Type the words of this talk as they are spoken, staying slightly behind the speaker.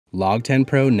LogTen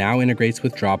Pro now integrates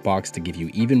with Dropbox to give you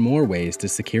even more ways to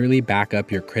securely back up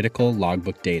your critical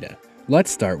logbook data. Let's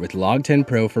start with LogTen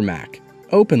Pro for Mac.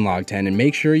 Open LogTen and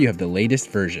make sure you have the latest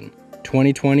version,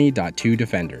 2020.2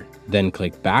 Defender. Then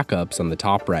click Backups on the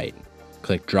top right.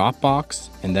 Click Dropbox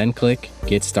and then click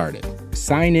Get Started.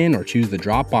 Sign in or choose the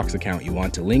Dropbox account you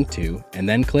want to link to and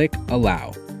then click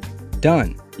Allow.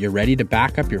 Done! You're ready to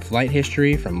back up your flight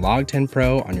history from LogTen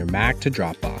Pro on your Mac to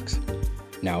Dropbox.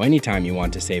 Now anytime you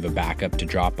want to save a backup to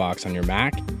Dropbox on your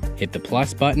Mac, hit the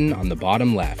plus button on the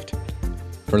bottom left.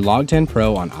 For LogTen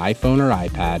Pro on iPhone or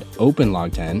iPad, open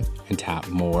LogTen and tap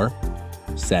More,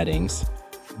 Settings,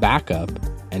 Backup,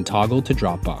 and toggle to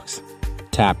Dropbox.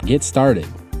 Tap Get Started.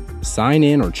 Sign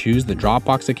in or choose the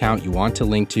Dropbox account you want to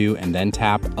link to and then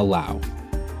tap Allow.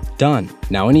 Done!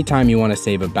 Now anytime you want to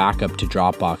save a backup to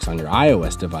Dropbox on your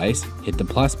iOS device, hit the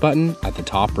plus button at the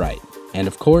top right. And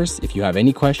of course, if you have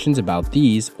any questions about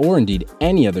these or indeed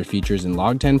any other features in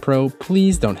LogTen Pro,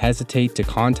 please don't hesitate to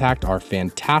contact our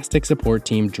fantastic support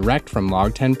team direct from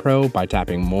LogTen Pro by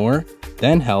tapping More,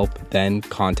 then Help, then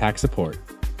Contact Support.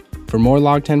 For more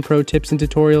LogTen Pro tips and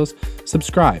tutorials,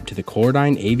 subscribe to the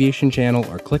Cordine Aviation channel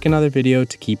or click another video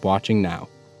to keep watching now.